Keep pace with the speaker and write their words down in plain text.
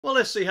Well,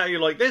 let's see how you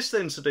like this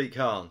then, Sadiq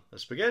Khan.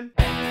 Let's begin.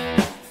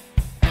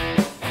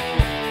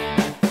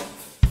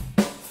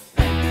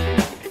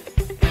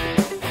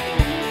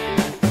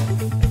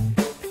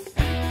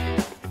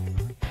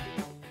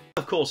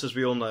 Of course, as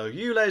we all know,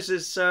 ULEZ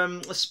is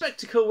a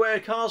spectacle where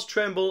cars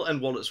tremble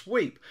and wallets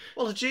weep.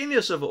 Well, the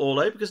genius of it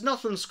all, because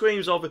nothing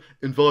screams of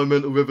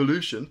environmental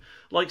revolution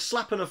like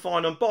slapping a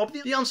fine on Bob,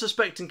 the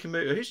unsuspecting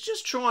commuter who's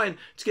just trying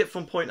to get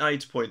from point A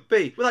to point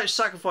B without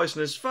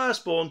sacrificing his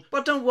firstborn.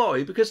 But don't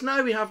worry, because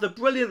now we have the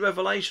brilliant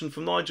revelation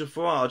from Nigel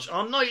Farage.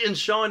 Our knight in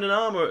shining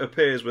armour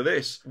appears with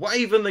this,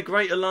 waving the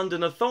Greater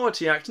London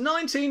Authority Act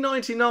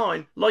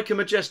 1999 like a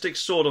majestic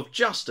sword of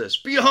justice.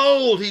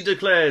 Behold, he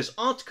declares,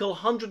 Article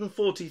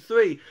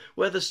 143,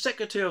 where the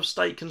Secretary of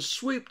State can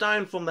swoop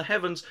down from the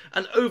heavens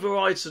and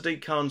override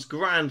Sadiq Khan's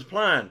grand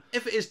plan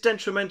if it is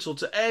detrimental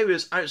to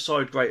areas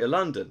outside Greater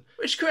London.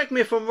 Which, correct me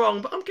if I'm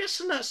wrong, but I'm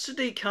guessing that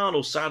Sadiq Khan,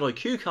 or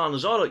Sadiq Khan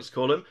as I like to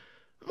call him,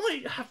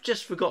 might have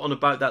just forgotten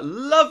about that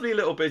lovely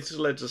little bit of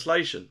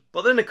legislation.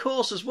 But then, of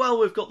course, as well,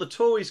 we've got the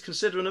Tories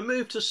considering a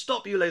move to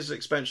stop ULEZ's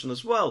expansion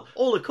as well.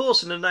 All, of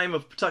course, in the name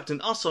of protecting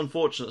us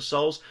unfortunate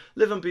souls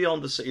living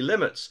beyond the city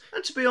limits.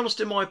 And to be honest,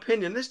 in my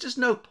opinion, there's just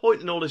no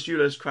point in all this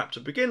ULEZ crap to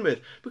begin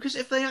with. Because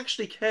if they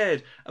actually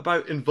cared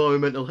about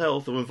environmental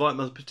health or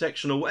environmental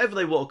protection or whatever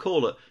they want to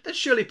call it, they'd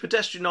surely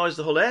pedestrianise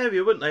the whole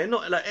area, wouldn't they? And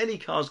not let any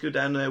cars go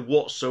down there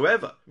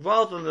whatsoever.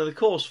 Rather than, of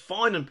course,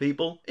 fining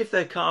people if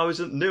their car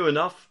isn't new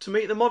enough to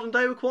meet the modern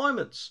day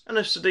requirements. And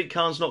if Sadiq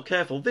Khan's not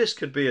careful, this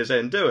could be his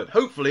end doing.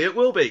 Hopefully it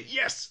will be.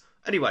 Yes!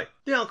 Anyway,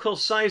 the article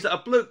says that a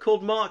bloke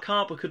called Mark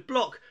Harper could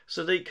block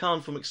Sadiq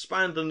Khan from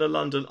expanding the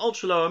London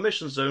ultra-low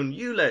emission zone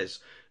ULEZ,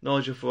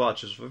 Nigel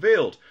Farage has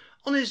revealed.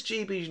 On his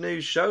GB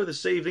News show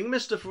this evening,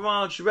 Mr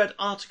Farage read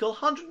Article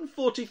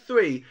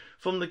 143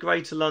 from the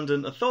Greater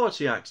London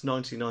Authority Act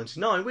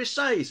 1999, which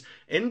says,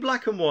 in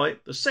black and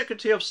white, the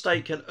Secretary of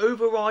State can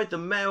override the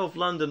Mayor of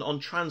London on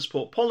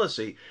transport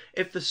policy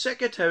if the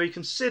Secretary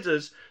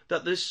considers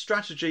that this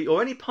strategy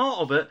or any part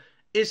of it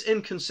is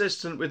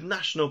inconsistent with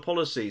national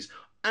policies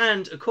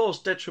and, of course,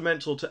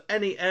 detrimental to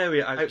any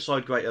area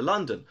outside Greater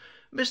London.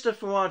 Mr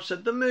Farage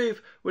said the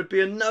move would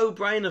be a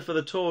no-brainer for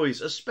the Tories,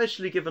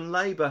 especially given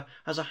Labour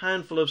has a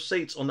handful of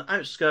seats on the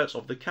outskirts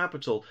of the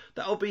capital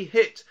that will be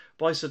hit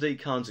by Sadiq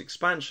Khan's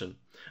expansion.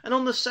 And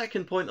on the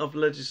second point of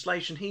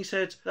legislation, he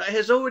said that it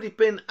has already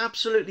been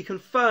absolutely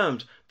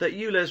confirmed that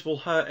ULEZ will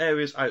hurt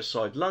areas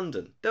outside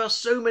London. There are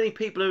so many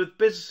people with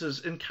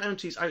businesses in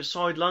counties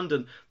outside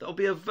London that will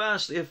be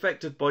adversely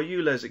affected by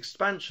ULEZ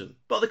expansion.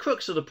 But the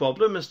crux of the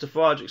problem, Mr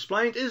Farage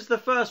explained, is the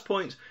first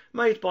point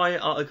made by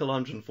Article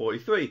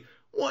 143.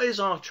 What is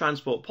our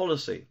transport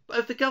policy? But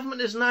if the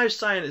government is now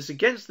saying it's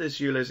against this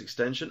ULEZ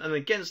extension and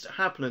against it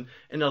happening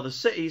in other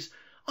cities,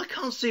 I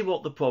can't see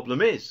what the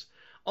problem is.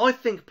 I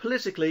think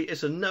politically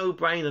it's a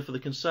no-brainer for the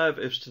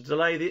Conservatives to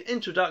delay the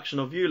introduction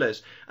of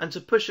ULEZ and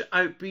to push it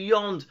out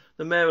beyond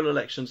the mayoral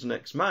elections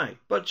next May.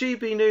 But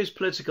GB News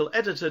political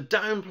editor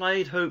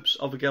downplayed hopes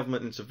of a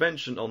government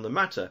intervention on the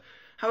matter,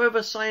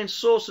 however, saying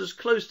sources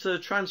close to the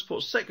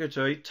Transport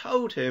Secretary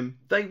told him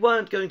they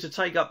weren't going to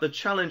take up the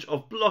challenge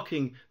of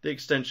blocking the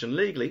extension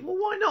legally. Well,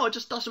 why not? It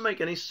just doesn't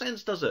make any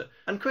sense, does it?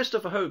 And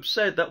Christopher Hope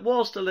said that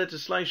whilst the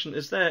legislation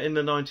is there in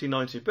the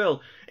 1990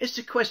 bill, it's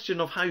a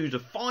question of how you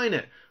define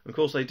it. Of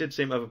course, they did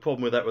seem to have a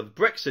problem with that with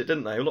Brexit,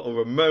 didn't they? A lot of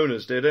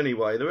Ramonas did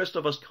anyway. The rest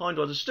of us kind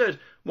of understood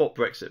what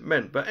Brexit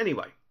meant. But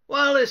anyway.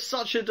 Well, it's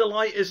such a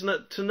delight, isn't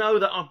it, to know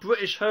that our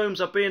British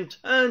homes are being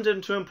turned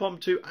into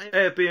impromptu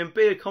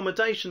Airbnb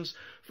accommodations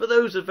for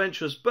those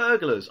adventurous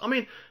burglars. I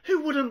mean,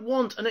 who wouldn't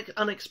want an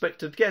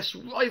unexpected guest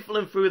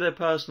rifling through their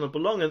personal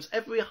belongings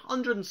every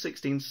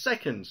 116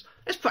 seconds?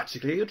 It's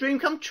practically a dream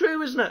come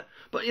true, isn't it?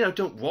 But,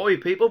 don't worry,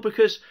 people,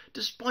 because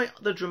despite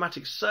the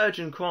dramatic surge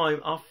in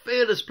crime, our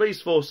fearless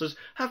police forces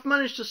have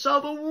managed to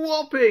solve a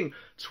whopping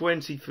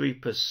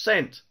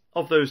 23%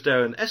 of those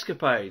daring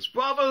escapades.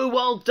 Bravo,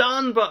 well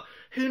done, but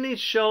who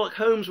needs Sherlock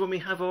Holmes when we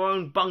have our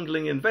own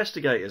bungling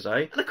investigators,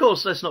 eh? And of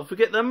course, let's not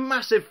forget the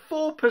massive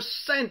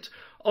 4%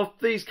 of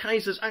these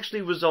cases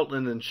actually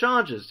resulting in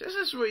charges.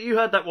 You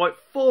heard that right,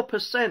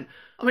 4%.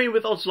 I mean,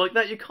 with odds like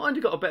that, you kind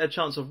of got a better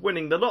chance of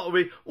winning the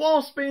lottery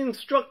whilst being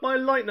struck by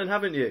lightning,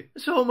 haven't you?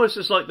 It's almost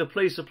as like the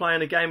police are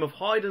playing a game of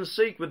hide and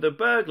seek with the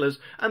burglars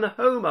and the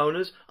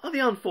homeowners are the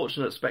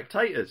unfortunate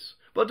spectators.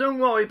 But don't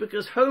worry,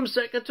 because Home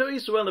Secretary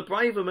Suella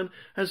Braverman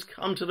has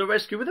come to the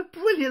rescue with a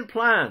brilliant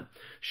plan.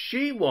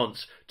 She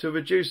wants to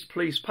reduce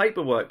police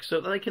paperwork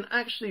so that they can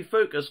actually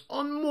focus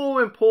on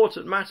more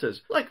important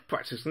matters, like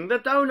practicing their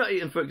donut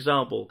eating, for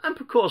example, and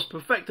of course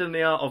perfecting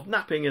the art of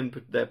napping in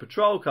their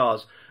patrol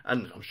cars.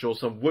 And I'm sure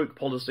some woke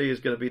policy is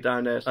going to be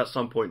down there at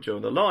some point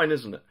during the line,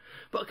 isn't it?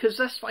 But because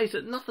let's face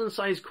it, nothing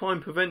says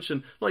crime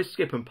prevention like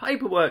skipping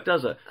paperwork,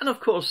 does it? And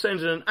of course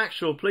sending an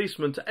actual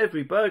policeman to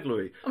every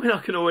burglary. I mean, I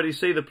can already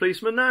see the policeman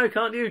policemen now,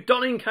 can't you?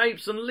 Donning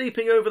capes and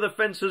leaping over the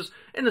fences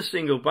in a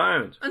single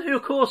bound. And who,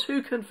 of course,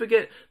 who can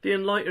forget the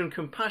enlightened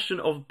compassion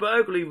of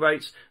burglary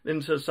rates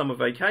into summer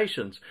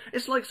vacations?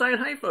 It's like saying,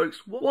 hey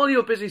folks, while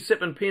you're busy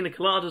sipping pina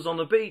coladas on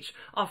the beach,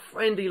 our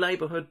friendly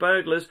neighbourhood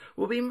burglars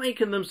will be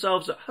making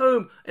themselves at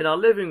home in our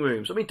living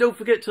rooms. I mean, don't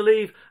forget to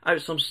leave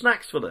out some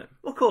snacks for them.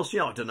 Of course,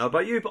 I don't know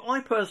about you, but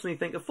I personally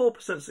think a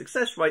 4%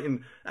 success rate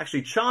in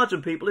actually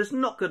charging people is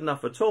not good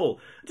enough at all.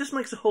 It just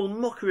makes a whole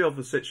mockery of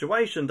the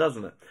situation,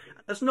 doesn't it?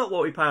 That's not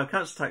what we pay our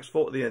council tax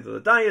for at the end of the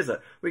day, is it?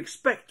 We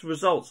expect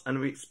results and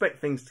we expect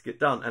things to get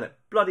done, and it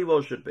bloody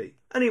well should be.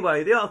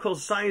 Anyway, the article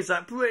says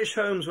that British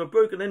homes were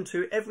broken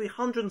into every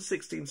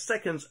 116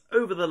 seconds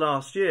over the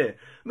last year,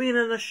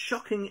 meaning a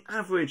shocking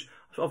average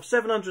of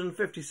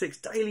 756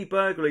 daily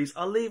burglaries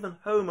are leaving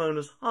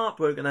homeowners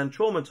heartbroken and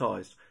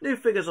traumatised. New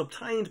figures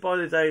obtained by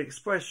the Daily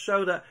Express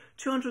show that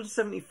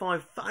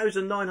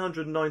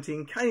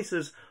 275,919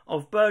 cases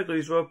of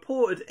burglaries were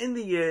reported in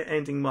the year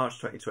ending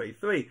March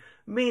 2023,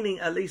 meaning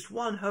at least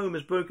one home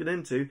is broken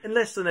into in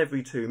less than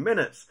every 2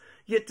 minutes.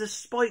 Yet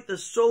despite the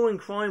soaring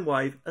crime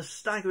wave, a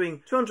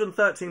staggering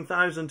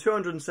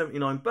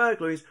 213,279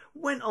 burglaries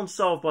went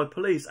unsolved by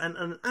police, and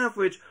an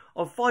average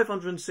of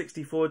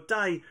 564 a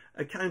day,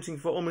 accounting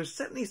for almost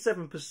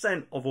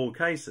 77% of all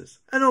cases.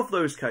 And of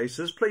those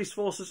cases, police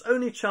forces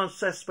only charged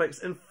suspects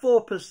in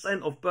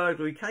 4% of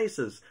burglary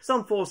cases.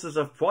 Some forces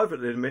have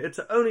privately admitted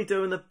to only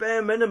doing the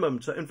bare minimum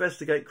to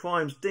investigate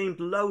crimes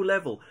deemed low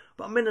level,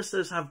 but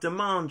ministers have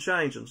demanded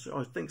change, and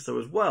I think so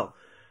as well.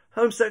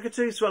 Home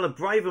Secretary Suella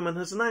Braverman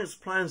has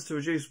announced plans to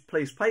reduce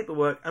police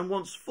paperwork and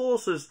wants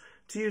forces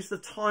to use the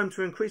time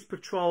to increase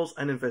patrols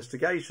and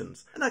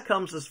investigations. And that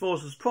comes as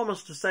forces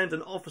promised to send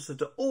an officer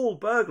to all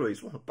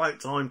burglaries. Well, about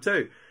time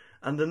too.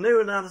 And the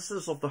new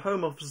analysis of the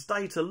Home Office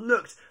data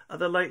looked at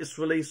the latest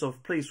release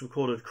of police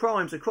recorded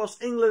crimes across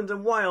England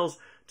and Wales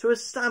to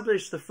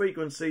establish the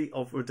frequency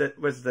of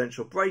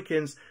residential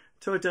break-ins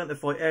to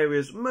identify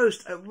areas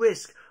most at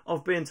risk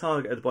of being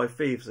targeted by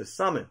thieves this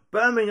summer.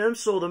 Birmingham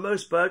saw the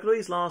most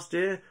burglaries last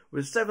year,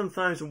 with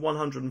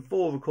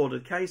 7,104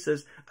 recorded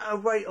cases at a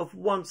rate of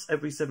once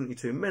every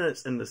 72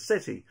 minutes in the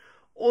city.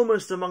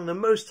 Almost among the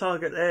most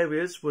targeted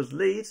areas was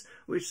Leeds,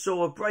 which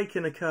saw a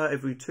break-in occur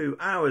every 2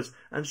 hours,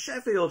 and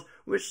Sheffield,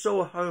 which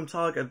saw a home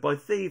targeted by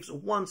thieves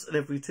once in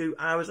every 2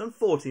 hours and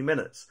 40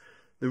 minutes.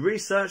 The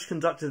research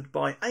conducted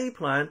by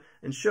A-Plan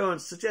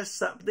Insurance suggests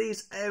that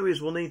these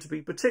areas will need to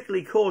be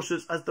particularly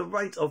cautious as the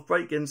rate of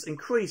break-ins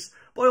increased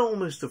by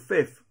almost a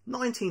fifth,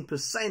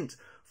 19%,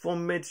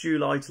 from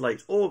mid-July to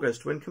late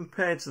August when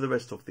compared to the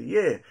rest of the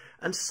year.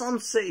 And some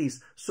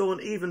cities saw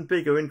an even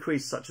bigger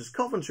increase, such as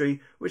Coventry,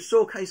 which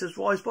saw cases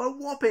rise by a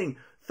whopping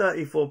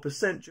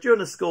 34% during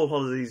the school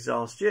holidays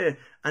last year,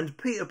 and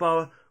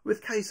Peterborough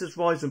with cases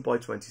rising by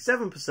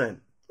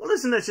 27%. Well,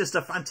 isn't it just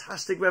a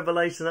fantastic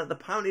revelation that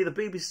apparently the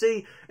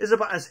BBC is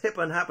about as hip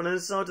and happening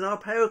as inside a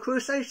pair of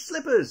crochet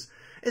slippers?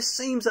 It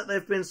seems that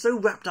they've been so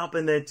wrapped up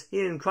in their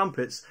tea and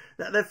crumpets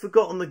that they've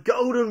forgotten the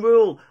golden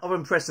rule of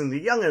impressing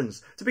the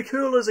young'uns, to be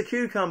cool as a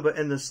cucumber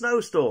in the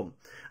snowstorm.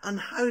 And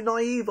how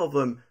naive of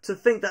them to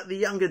think that the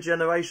younger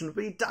generation would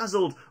be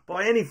dazzled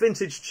by any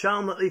vintage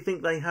charm that they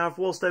think they have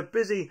whilst they're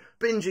busy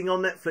binging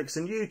on Netflix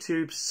and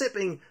YouTube,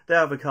 sipping their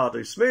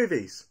avocado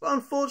smoothies. But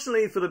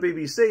unfortunately for the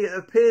BBC, it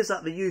appears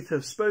that the youth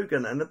have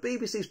spoken, and the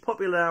BBC's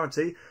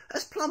popularity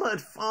has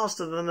plummeted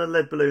faster than a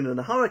lead balloon in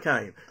a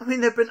hurricane. I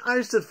mean, they've been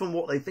ousted from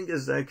what they think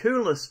is their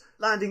coolness,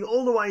 landing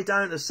all the way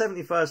down to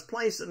 71st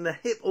place in the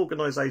hip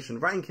organisation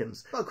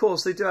rankings. But of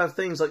course, they do have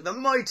things like the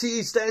mighty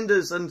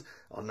EastEnders and,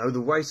 the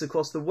Race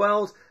Across the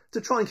World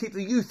to try and keep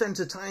the youth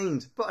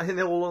entertained. But in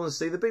all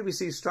honesty, the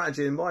BBC's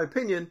strategy, in my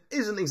opinion,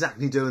 isn't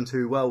exactly doing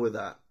too well with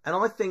that. And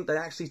I think they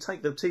actually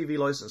take the TV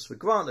licence for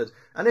granted.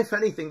 And if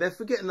anything, they're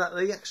forgetting that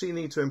they actually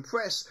need to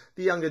impress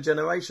the younger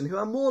generation, who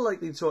are more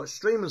likely to watch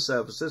streaming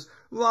services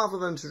rather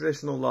than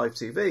traditional live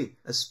TV.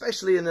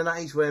 Especially in an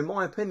age where, in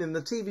my opinion,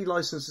 the TV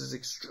licence is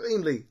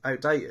extremely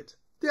outdated.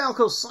 The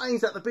article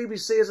says that the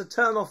BBC is a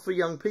turn-off for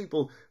young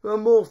people who are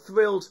more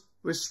thrilled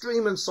with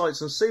streaming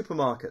sites and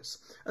supermarkets.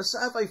 A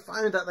survey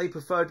found that they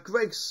preferred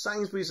Greggs,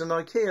 Sainsbury's and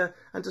Ikea,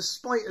 and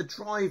despite a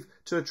drive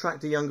to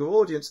attract a younger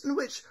audience, in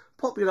which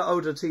popular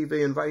older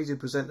TV and radio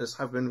presenters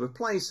have been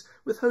replaced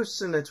with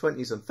hosts in their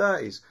 20s and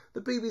 30s,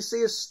 the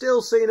BBC is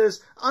still seen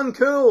as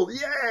uncool,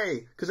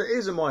 yay! Because it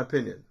is, in my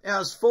opinion. It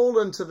has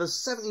fallen to the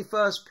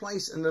 71st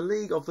place in the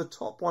league of the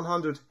top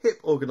 100 hip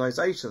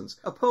organisations,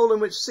 a poll in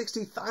which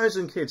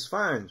 60,000 kids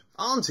found.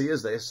 Auntie,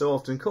 as they are so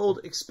often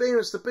called,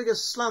 experienced the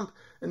biggest slump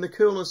in the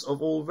coolness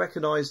of all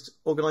recognised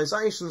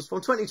organisations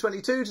from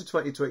 2022 to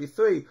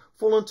 2023,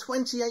 fallen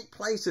 28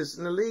 places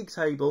in the league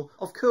table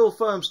of cool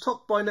firms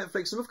topped by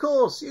Netflix and, of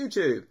course,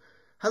 YouTube.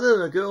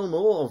 Helena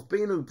Gilmore of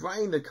Beano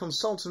Brain, the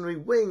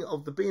consultancy wing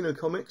of the Beano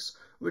Comics,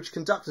 which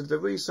conducted the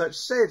research,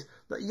 said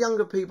that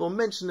younger people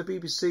mention the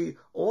BBC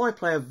or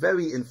iPlayer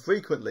very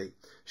infrequently.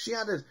 She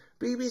added,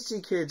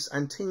 BBC Kids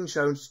and teen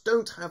shows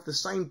don't have the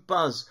same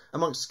buzz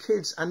amongst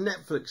kids and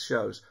Netflix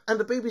shows, and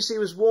the BBC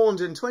was warned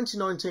in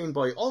 2019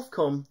 by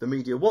Ofcom, the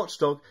media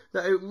watchdog,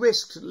 that it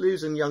risked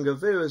losing younger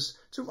viewers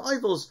to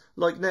rivals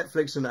like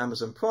Netflix and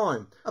Amazon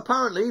Prime.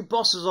 Apparently,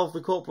 bosses of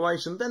the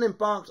corporation then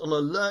embarked on a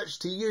lurch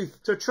to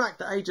youth to attract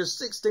the ages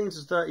 16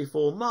 to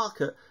 34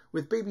 market,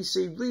 with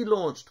BBC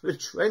relaunched with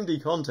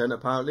trendy content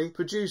apparently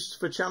produced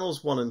for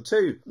channels 1 and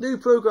 2. New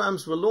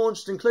programmes were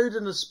launched,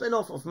 including a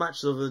spin-off of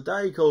Match of the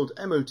Day called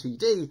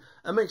MOTD,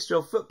 a mixture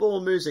of football,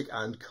 music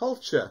and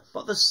culture.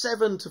 But the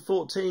 7 to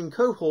 14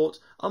 cohort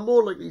are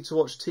more likely to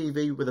watch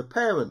TV with a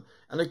parent,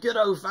 and the good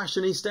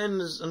old-fashioned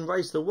EastEnders and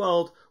Race the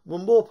World were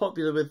more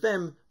popular with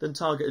them than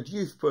targeted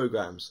youth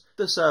programmes,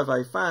 the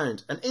survey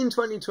found. And in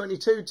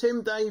 2022,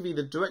 Tim Davie,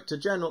 the Director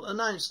General,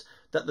 announced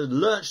that the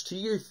lurch to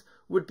youth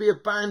would be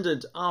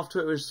abandoned after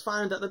it was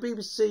found that the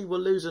BBC were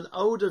losing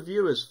older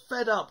viewers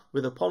fed up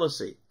with the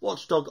policy.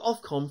 Watchdog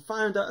Ofcom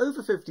found that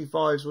over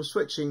 55s were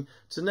switching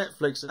to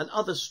Netflix and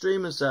other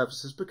streaming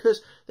services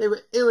because they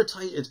were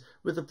irritated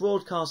with the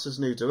broadcaster's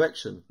new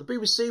direction. The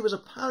BBC was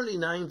apparently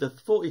named the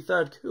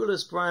 43rd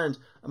coolest brand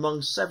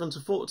among 7 to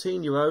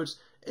 14-year-olds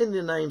in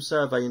the name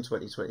survey in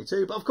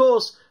 2022, but of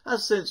course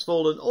has since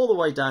fallen all the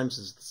way down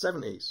since the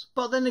 70s.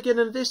 But then again,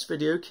 in this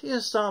video, Keir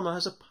Starmer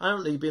has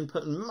apparently been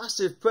putting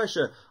massive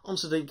pressure on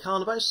Sadiq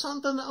Khan about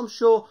something that I'm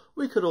sure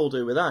we could all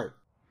do without.